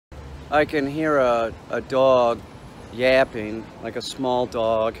I can hear a dog yapping, like a small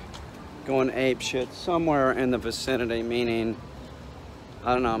dog, going apeshit somewhere in the vicinity, meaning,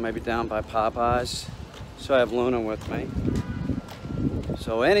 I don't know, maybe down by Popeyes. So I have Luna with me.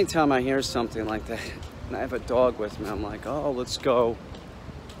 So anytime I hear something like that, and I have a dog with me, I'm like, oh, let's go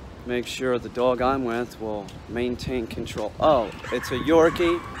make sure the dog I'm with will maintain control. Oh, it's a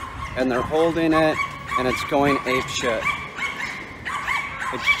Yorkie, and they're holding it, and it's going apeshit.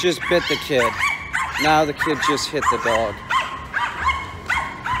 It just bit the kid. Now the kid just hit the dog.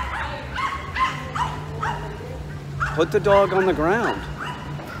 Put the dog on the ground,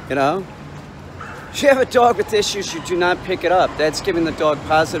 you know? If you have a dog with issues, you do not pick it up. That's giving the dog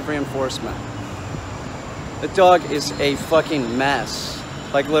positive reinforcement. The dog is a fucking mess.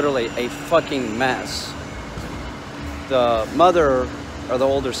 Like literally a fucking mess. The mother or the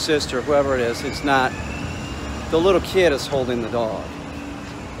older sister, whoever it is, it's not, the little kid is holding the dog.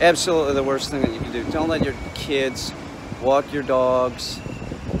 Absolutely the worst thing that you can do. Don't let your kids walk your dogs.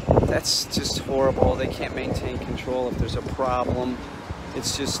 That's just horrible. They can't maintain control if there's a problem.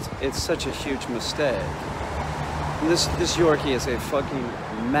 It's just, it's such a huge mistake. And this Yorkie is a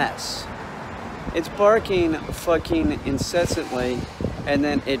fucking mess. It's barking fucking incessantly, and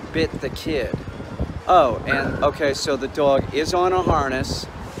then it bit the kid. Oh, and okay, so the dog is on a harness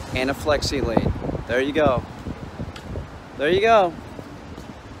and a flexi lead. There you go. There you go.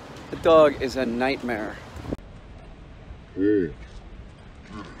 The dog is a nightmare.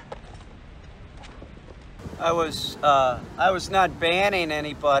 I was not banning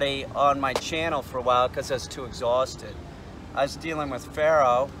anybody on my channel for a while because I was too exhausted. I was dealing with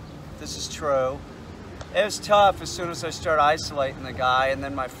Pharaoh. This is true. It was tough as soon as I started isolating the guy, and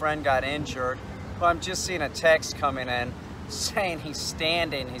then my friend got injured. Well, I'm just seeing a text coming in saying he's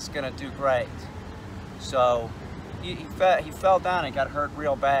standing, he's gonna do great. So he fell down and got hurt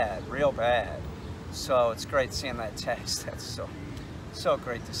real bad, real bad. So it's great seeing that text. That's so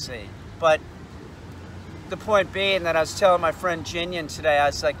great to see. But the point being that I was telling my friend Jinian today, I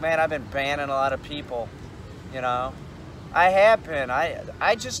was like, man, I've been banning a lot of people, you know. I have been.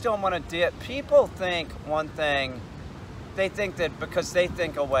 I just don't want to people think one thing. They think that because they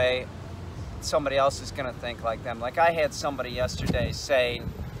think a way, somebody else is going to think like them. Like I had somebody yesterday saying,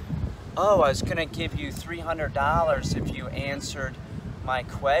 oh, I was going to give you $300 if you answered my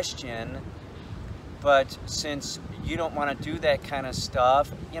question, but since you don't want to do that kind of stuff,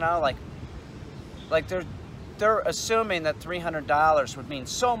 you know, like they're assuming that $300 would mean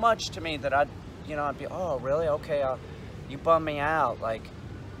so much to me that I'd be, oh, really? Okay, you bum me out. Like,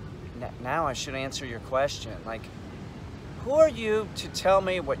 now I should answer your question. Like, who are you to tell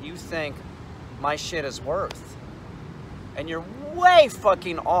me what you think my shit is worth? And you're way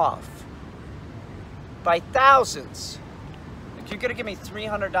fucking off by thousands. Like, you're gonna give me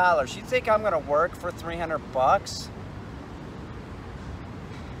 $300. You think I'm gonna work for 300 bucks?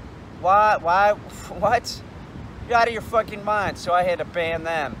 Why, what? You're out of your fucking mind. So I had to ban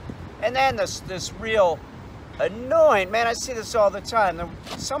them. And then this real annoying, man, I see this all the time.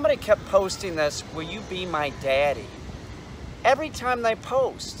 Somebody kept posting this, will you be my daddy? Every time they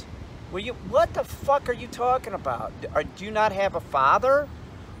post, what the fuck are you talking about? Do you not have a father?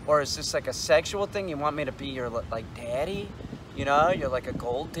 Or is this like a sexual thing? You want me to be your like daddy? You know, you're like a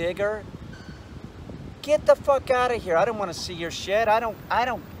gold digger? Get the fuck out of here. I don't want to see your shit. I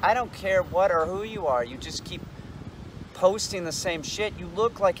don't care what or who you are. You just keep posting the same shit. You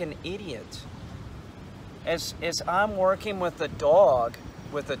look like an idiot. As I'm working with a dog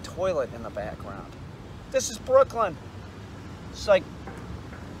with a toilet in the background. This is Brooklyn. It's like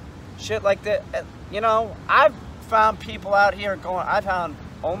shit like that. You know, I've found people out here going, I found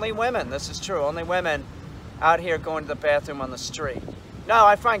only women, this is true, only women out here going to the bathroom on the street. No,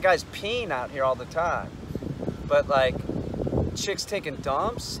 I find guys peeing out here all the time. But like, chicks taking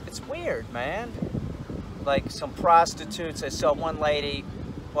dumps, it's weird, man. Like some prostitutes, I saw one lady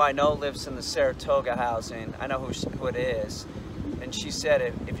who I know lives in the Saratoga housing. I know who it is. And she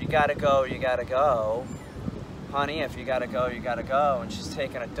said, if you gotta go, you gotta go. Honey, if you gotta go, you gotta go. And she's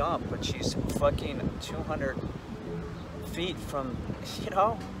taking a dump, but she's fucking 200 feet from, you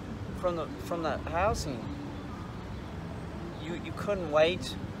know, from the housing. You couldn't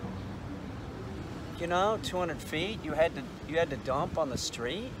wait, you know, 200 feet. You had to dump on the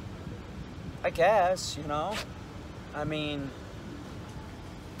street. I guess, you know. I mean,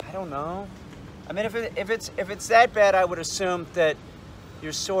 I don't know. I mean, if it's that bad, I would assume that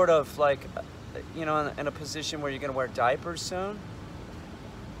you're sort of like, you know, in a position where you're gonna wear diapers soon.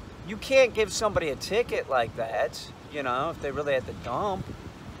 You can't give somebody a ticket like that, you know, if they really had to dump.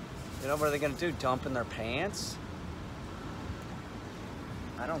 You know, what are they gonna do? Dump in their pants?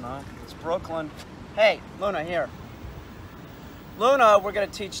 I don't know. It's Brooklyn. Hey, Luna, here. Luna, we're going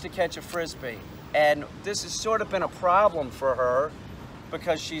to teach to catch a Frisbee. And this has sort of been a problem for her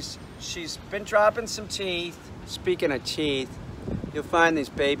because she's been dropping some teeth. Speaking of teeth, you'll find these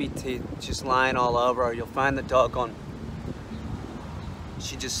baby teeth just lying all over her. You'll find the doggone...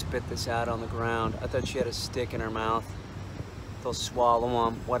 She just spit this out on the ground. I thought she had a stick in her mouth. They'll swallow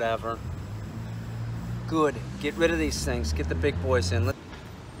them, whatever. Good. Get rid of these things. Get the big boys in.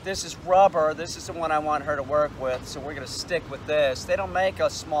 This is rubber. This is the one I want her to work with, so we're gonna stick with this. They don't make a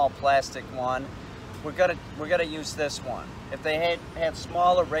small plastic one. We're gonna use this one. If they had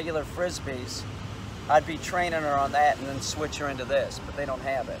smaller regular Frisbees, I'd be training her on that and then switch her into this, but they don't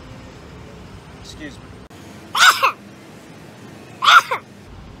have it. Excuse me.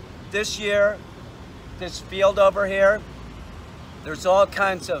 This year, this field over here, there's all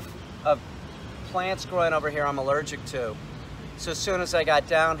kinds of plants growing over here I'm allergic to. So as soon as I got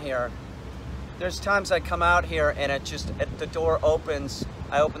down here, there's times I come out here and the door opens,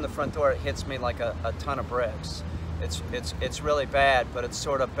 I open the front door, it hits me like a ton of bricks. It's really bad, but it's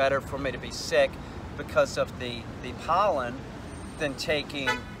sort of better for me to be sick because of the pollen than taking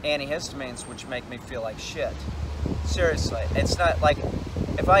antihistamines, which make me feel like shit. Seriously, it's not like,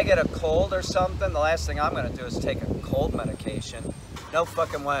 if I get a cold or something, the last thing I'm gonna do is take a cold medication. No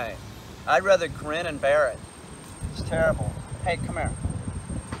fucking way. I'd rather grin and bear it. It's terrible. Hey, come here.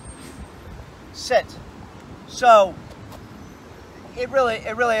 Sit. So, it really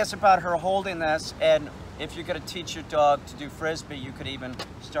is about her holding this, and if you're gonna teach your dog to do Frisbee, you could even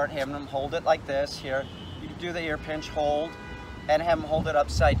start having them hold it like this, here. You can do the ear pinch hold, and have them hold it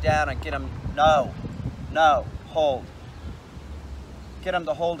upside down and get them, no, hold. Get them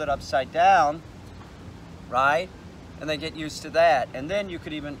to hold it upside down, right? And they get used to that. And then you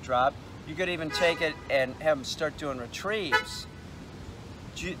could even drop, you could even take it and have them start doing retrieves.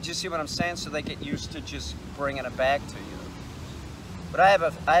 Do you see what I'm saying? So they get used to just bringing it back to you. But I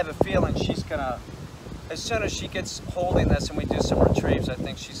have a feeling she's gonna, as soon as she gets holding this and we do some retrieves, I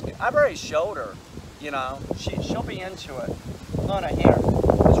think I've already showed her, you know, she'll be into it. Luna, here.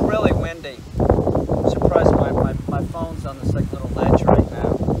 It's really windy. I'm surprised my phone's on this like little ledge right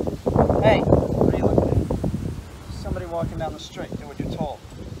now. Hey, what are you looking at? Somebody walking down the street. Do what you're told.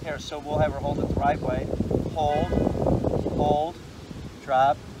 Here, so we'll have her hold it the right way. Hold,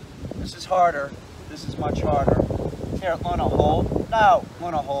 drop. This is harder. This is much harder. Here, Luna, hold. No,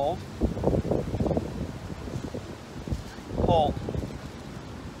 Luna, hold.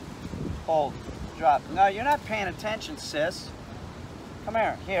 Hold, drop. No, you're not paying attention, sis. Come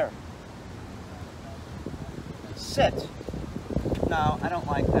here. Sit. No, I don't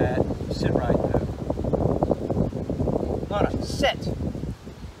like that. Sit right there. Luna, sit.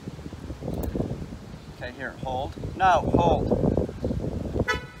 Okay, here, hold. No, hold.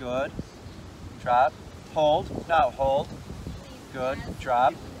 Good. Drop. Hold. No, hold. Good.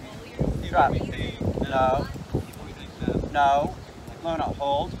 Drop. Drop. No. No. Luna,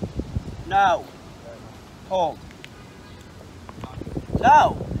 hold. No. Hold.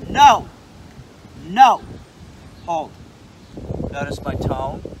 No. Hold. Notice my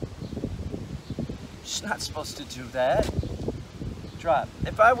tone. She's not supposed to do that. Drop.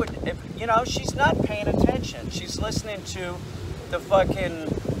 If you know, she's not paying attention. She's listening to the fucking,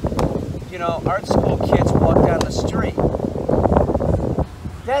 you know, art school kids walk down the street.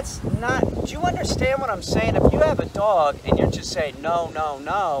 That's not, do you understand what I'm saying? If you have a dog and you're just saying no,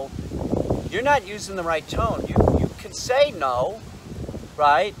 you're not using the right tone. You can say no,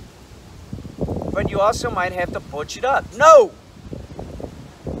 right? But you also might have to butch it up. No!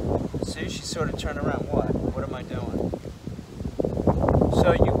 See, she sort of turned around. What am I doing?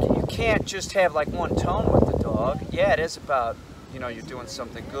 So you can't just have like one tone with the dog. Yeah, it is about, you know, you're doing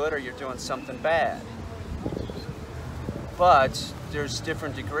something good or you're doing something bad. But there's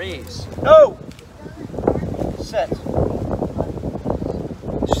different degrees. No! Sit.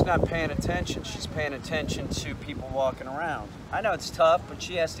 She's not paying attention. She's paying attention to people walking around. I know it's tough, but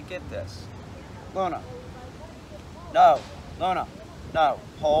she has to get this. Luna. No. Luna. No.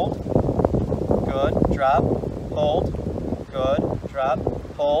 Hold. Good. Drop. Hold. Good. Drop.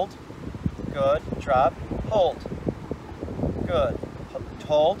 Hold. Good. Drop. Hold. Good.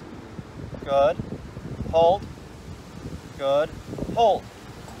 Hold. Good. Hold. Good. Hold.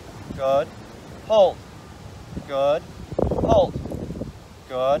 Good. Hold. Good. Hold.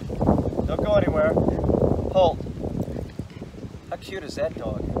 Good. Don't go anywhere. Hold. How cute is that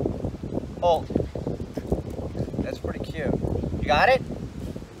dog? Hold. That's pretty cute. You got it?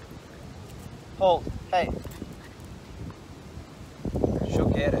 Hold. Hey. She'll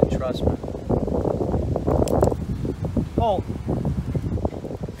get it, trust me. Hold.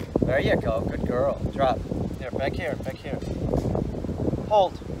 There you go. Good girl. Drop. Here, back here, back here.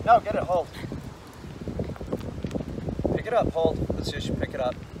 Hold. No, get it. Hold. Pick it up. Hold. Let's see if you pick it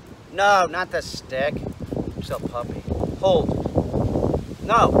up. No, not the stick. You're still a puppy. Hold.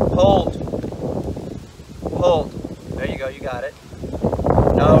 No, hold. Hold. There you go. You got it.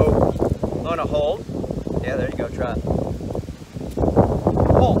 No. Luna, hold. Yeah, there you go. Drop.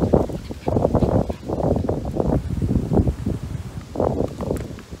 Hold.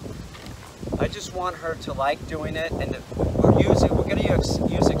 I just want her to like doing it, and we're going to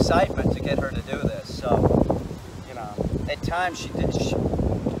use excitement to get her to do this. So, you know, at times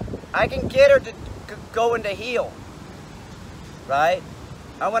I can get her to go into heel, right?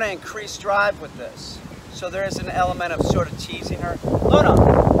 I want to increase drive with this. So there is an element of sort of teasing her.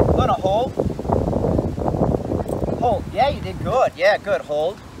 Luna, hold. Hold. Yeah, you did good. Yeah, good.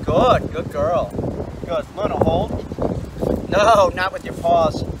 Hold. Good. Good girl. Good. Luna, hold. No, not with your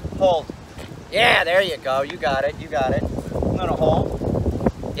paws. Hold. Yeah, there you go. You got it. You got it. Luna, hold.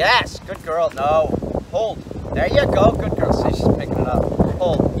 Yes. Good girl. No. Hold. There you go. Good girl. See, she's picking it up.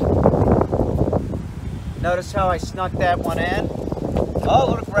 Hold. Notice how I snuck that one in? Oh,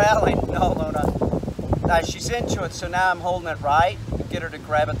 look, growling. No, Luna. Now, she's into it, so now I'm holding it right. Get her to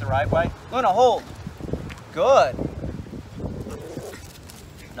grab it the right way. Luna, hold. Good.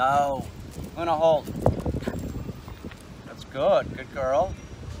 No. Luna, hold. That's good. Good girl.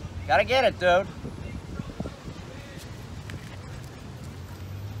 Gotta get it, dude.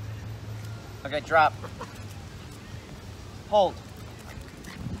 Okay, drop. Hold.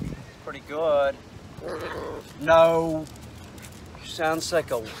 Pretty good. No. Sounds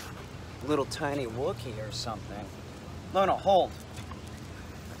like a little tiny Wookiee or something. Luna, hold.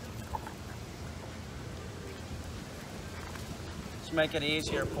 Let's make it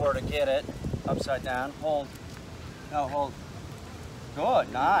easier for her to get it. Upside down. Hold. No, hold.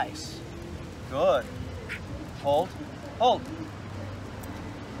 Good. Nice. Good. Hold. Hold.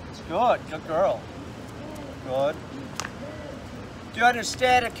 It's good. Good girl. Good. Do you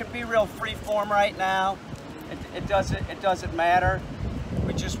understand? It can be real free form right now. It doesn't matter.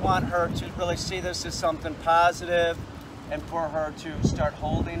 We just want her to really see this as something positive and for her to start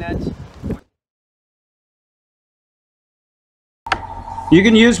holding it. You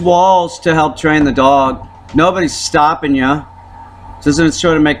can use walls to help train the dog. Nobody's stopping you. Doesn't it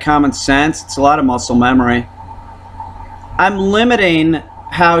sort of make common sense? It's a lot of muscle memory. I'm limiting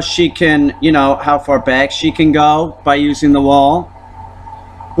how she can, you know, how far back she can go by using the wall.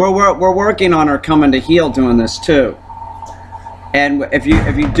 We're working on her coming to heel doing this too. And if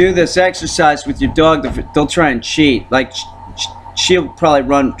you do this exercise with your dog, they'll try and cheat. Like she'll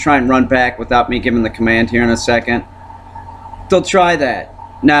probably try and run back without me giving the command here in a second. They'll try that.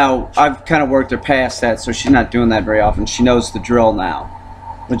 Now I've kind of worked her past that, so she's not doing that very often. She knows the drill now.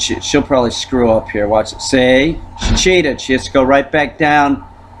 But she'll probably screw up here. Watch it. See? She cheated. She has to go right back down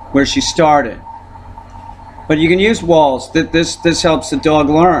where she started. But you can use walls. This helps the dog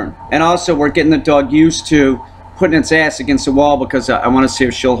learn. And also we're getting the dog used to putting its ass against the wall because I want to see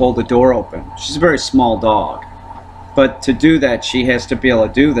if she'll hold the door open. She's a very small dog. But to do that, she has to be able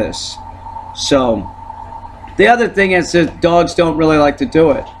to do this. So the other thing is that dogs don't really like to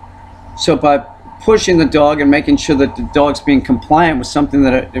do it. So by pushing the dog and making sure that the dog's being compliant with something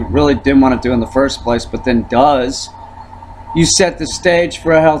that it really didn't want to do in the first place, but then does, you set the stage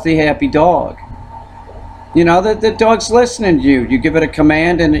for a healthy, happy dog. You know, the dog's listening to you. You give it a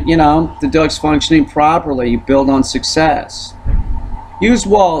command and, you know, the dog's functioning properly. You build on success. Use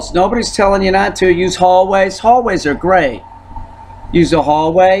walls. Nobody's telling you not to. Use hallways. Hallways are great. Use a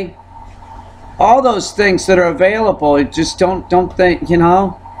hallway. All those things that are available, just don't think, you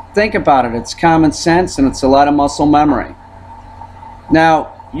know, think about it. It's common sense and it's a lot of muscle memory.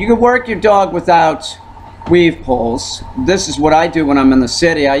 Now, you can work your dog without weave pulls. This is what I do when I'm in the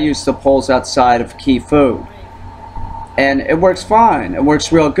city. I use the pulls outside of key food. And it works fine. It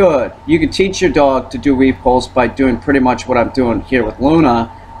works real good. You can teach your dog to do weave pulls by doing pretty much what I'm doing here with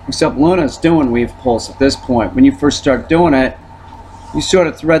Luna, except Luna's doing weave pulls at this point. When you first start doing it, you sort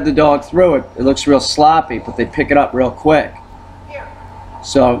of thread the dog through it. It looks real sloppy, but they pick it up real quick.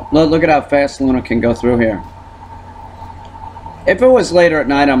 So look at how fast Luna can go through here. If it was later at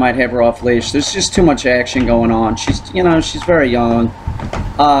night, I might have her off leash. There's just too much action going on. She's, you know, she's very young.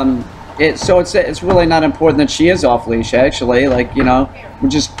 So it's really not important that she is off leash. Actually, like, you know, we're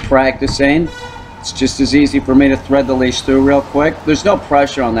just practicing. It's just as easy for me to thread the leash through real quick. There's no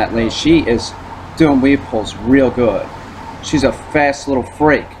pressure on that leash. She is doing weave pulls real good. She's a fast little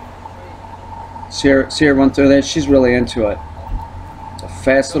freak. See her run through there? She's really into it. It's a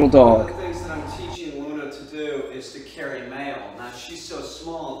fast little dog. One of the things that I'm teaching Luna to do is to carry mail. Now she's so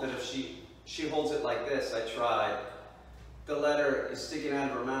small hold, but if she holds it like this, I tried, the letter is sticking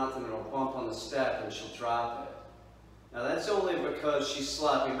out of her mouth and it'll bump on the step and she'll drop it. Now that's only because she's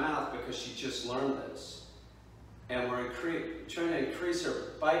sloppy mouth, because she just learned this. And we're trying to increase her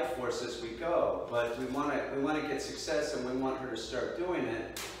bite force as we go, but we want to get success and we want her to start doing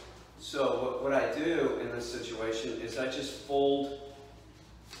it. So what I do in this situation is I just fold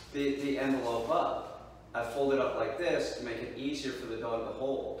the envelope up. I fold it up like this to make it easier for the dog to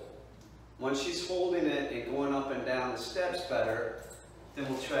hold. Once she's holding it and going up and down the steps better, then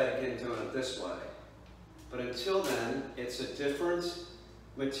we'll try to get doing it this way. But until then, it's a different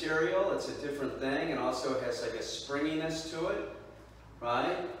material, it's a different thing, and also it has like a springiness to it,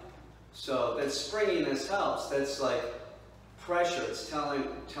 right? So that springiness helps. That's like pressure. It's telling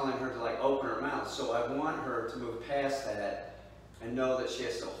her to like open her mouth. So I want her to move past that and know that she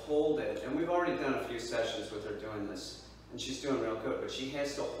has to hold it. And we've already done a few sessions with her doing this, and she's doing real good, but she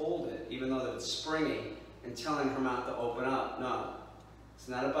has to hold it, even though that it's springy, and telling her mouth to open up. No, it's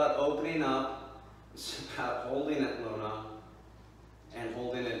not about opening up, it's about holding it, Luna, and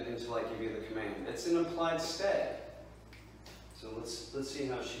holding it until I give you the command. It's an implied stay. So let's see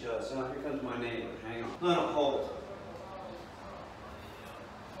how she does. Oh, here comes my neighbor, hang on. No, hold.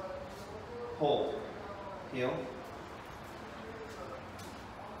 Hold, heel.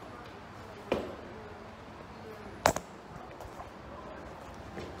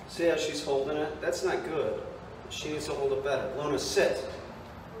 See how she's holding it? That's not good. She needs to hold it better. Luna, sit.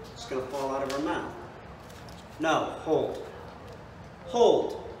 It's going to fall out of her mouth. No, hold.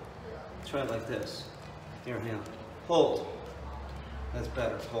 Hold. Try it like this. Here, hold. That's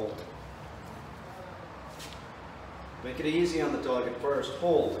better, hold. Make it easy on the dog at first.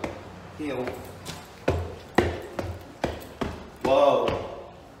 Hold. Heel. Whoa.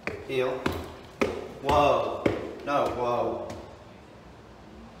 Heel. Whoa. No, whoa.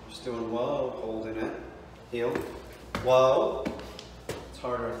 Just doing whoa, holding it. Heel. Whoa. It's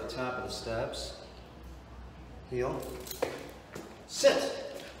harder at the top of the steps. Heel.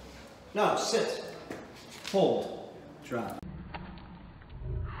 Sit. No, sit. Hold. Drop.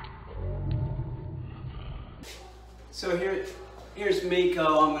 So here's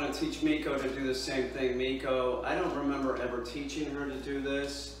Miko. I'm going to teach Miko to do the same thing. Miko, I don't remember ever teaching her to do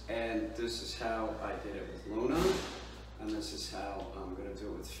this, and this is how I did it with Luna. And this is how I'm going to do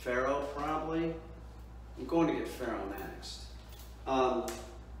it with Pharaoh, probably. I'm going to get Pharaoh next.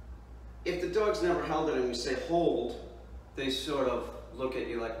 If the dog's never held it and you say hold, they sort of look at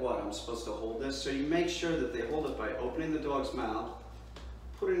you like, what, I'm supposed to hold this? So you make sure that they hold it by opening the dog's mouth,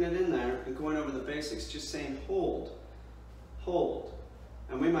 putting it in there, and going over the basics, just saying hold, hold.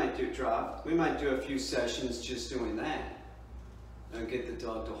 And we might do drop. We might do a few sessions just doing that. And get the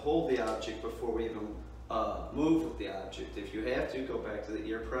dog to hold the object before we even move with the object. If you have to, go back to the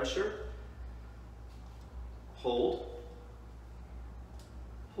ear pressure. Hold.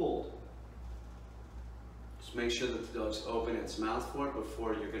 Hold. Just make sure that the dog's open its mouth for it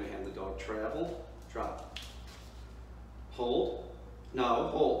before you're going to have the dog travel. Drop. Hold. No,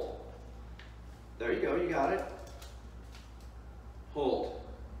 hold. There you go, you got it. Hold.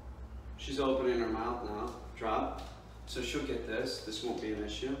 She's opening her mouth now. Drop. So she'll get this. This won't be an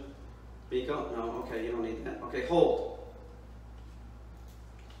issue. Miko? No, okay, you don't need that. Okay, hold.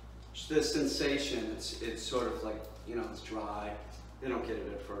 This sensation, it's sort of like, you know, it's dry. They don't get it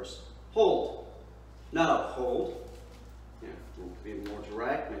at first. Hold. No, hold. Yeah, we'll be more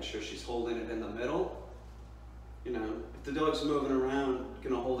direct. Make sure she's holding it in the middle. You know, if the dog's moving around,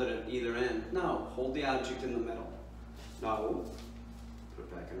 gonna hold it at either end. No, hold the object in the middle. No. Put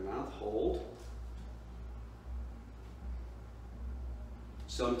it back in her mouth. Hold.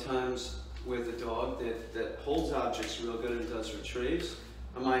 Sometimes with a dog that holds objects real good and does retrieves,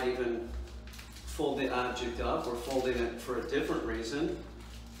 I might even fold the object up or folding it for a different reason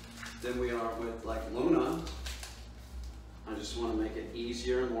than we are with like Luna. I just want to make it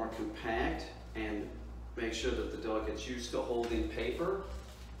easier, more compact, and make sure that the dog gets used to holding paper.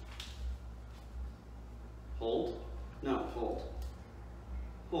 Hold. No, hold.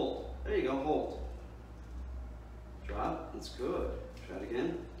 Hold. There you go, hold. Drop. That's good. Try it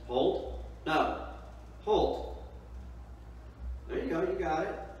again. Hold. No. Hold. There you go, you got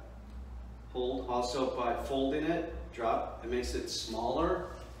it. Hold. Also by folding it, drop. It makes it smaller,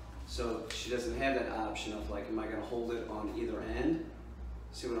 so she doesn't have that option of like, am I going to hold it on either end?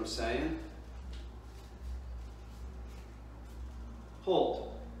 See what I'm saying?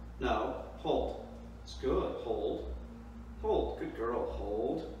 Hold. No. Hold. It's good. Hold. Hold. Good girl.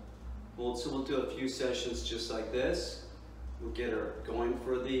 Hold. Hold. So we'll do a few sessions just like this. We'll get her going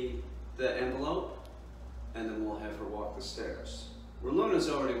for the envelope, and then we'll have her walk the stairs. where Luna's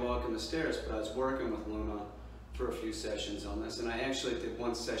already walking the stairs, but I was working with Luna for a few sessions on this, and I actually did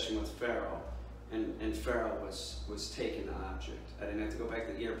one session with Pharaoh, and Pharaoh was taking the object. I didn't have to go back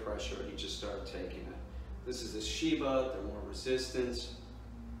to ear pressure, he just started taking it. This is a Shiba, they're more resistant.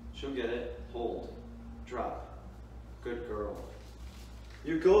 She'll get it. Hold. Drop. Good girl.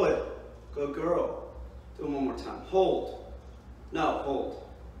 You're good. Good girl. Do it one more time. Hold. No, hold.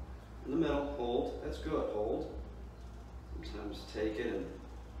 In the middle, hold. That's good. Hold. Sometimes take it and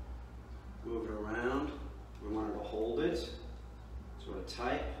move it around. We want her to hold it. Sort of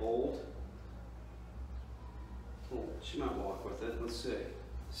tight. Hold. Hold. She might walk with it. Let's see.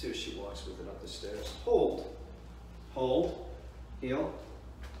 See if she walks with it up the stairs. Hold. Hold. Heel.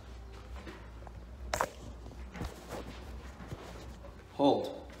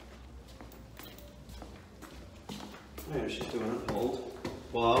 Hold. There, she's doing it. Hold.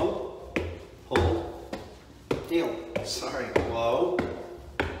 Whoa. Hold. Heel. Sorry. Whoa.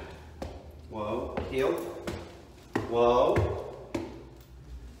 Whoa. Heel. Whoa.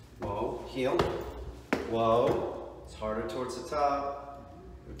 Whoa. Heel. Whoa. It's harder towards the top.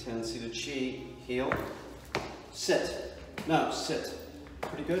 Your tendency to cheat. Heel. Sit. No, sit.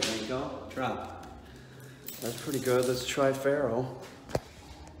 Pretty good. There you go. Drop. That's pretty good. Let's try Pharaoh.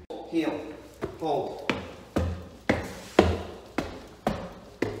 Heel. Hold.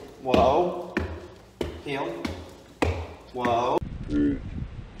 Whoa. Heel. Whoa.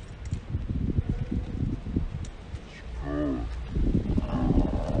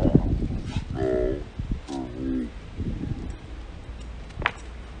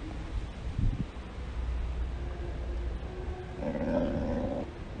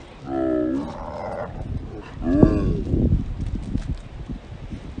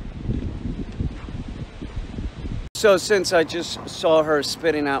 So since I just saw her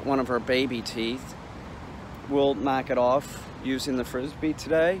spitting out one of her baby teeth, we'll knock it off using the Frisbee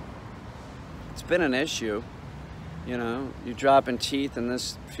today. It's been an issue, you know, you're dropping teeth and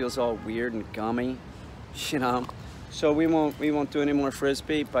this feels all weird and gummy, you know. So we won't do any more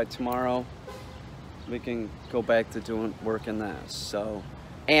Frisbee. By tomorrow we can go back to working this. So,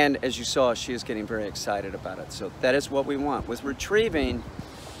 and as you saw, she is getting very excited about it. So that is what we want. With retrieving,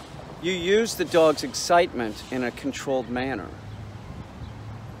 you use the dog's excitement in a controlled manner.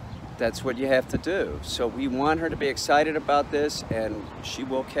 That's what you have to do. So we want her to be excited about this, and she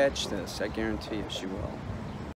will catch this. I guarantee you she will.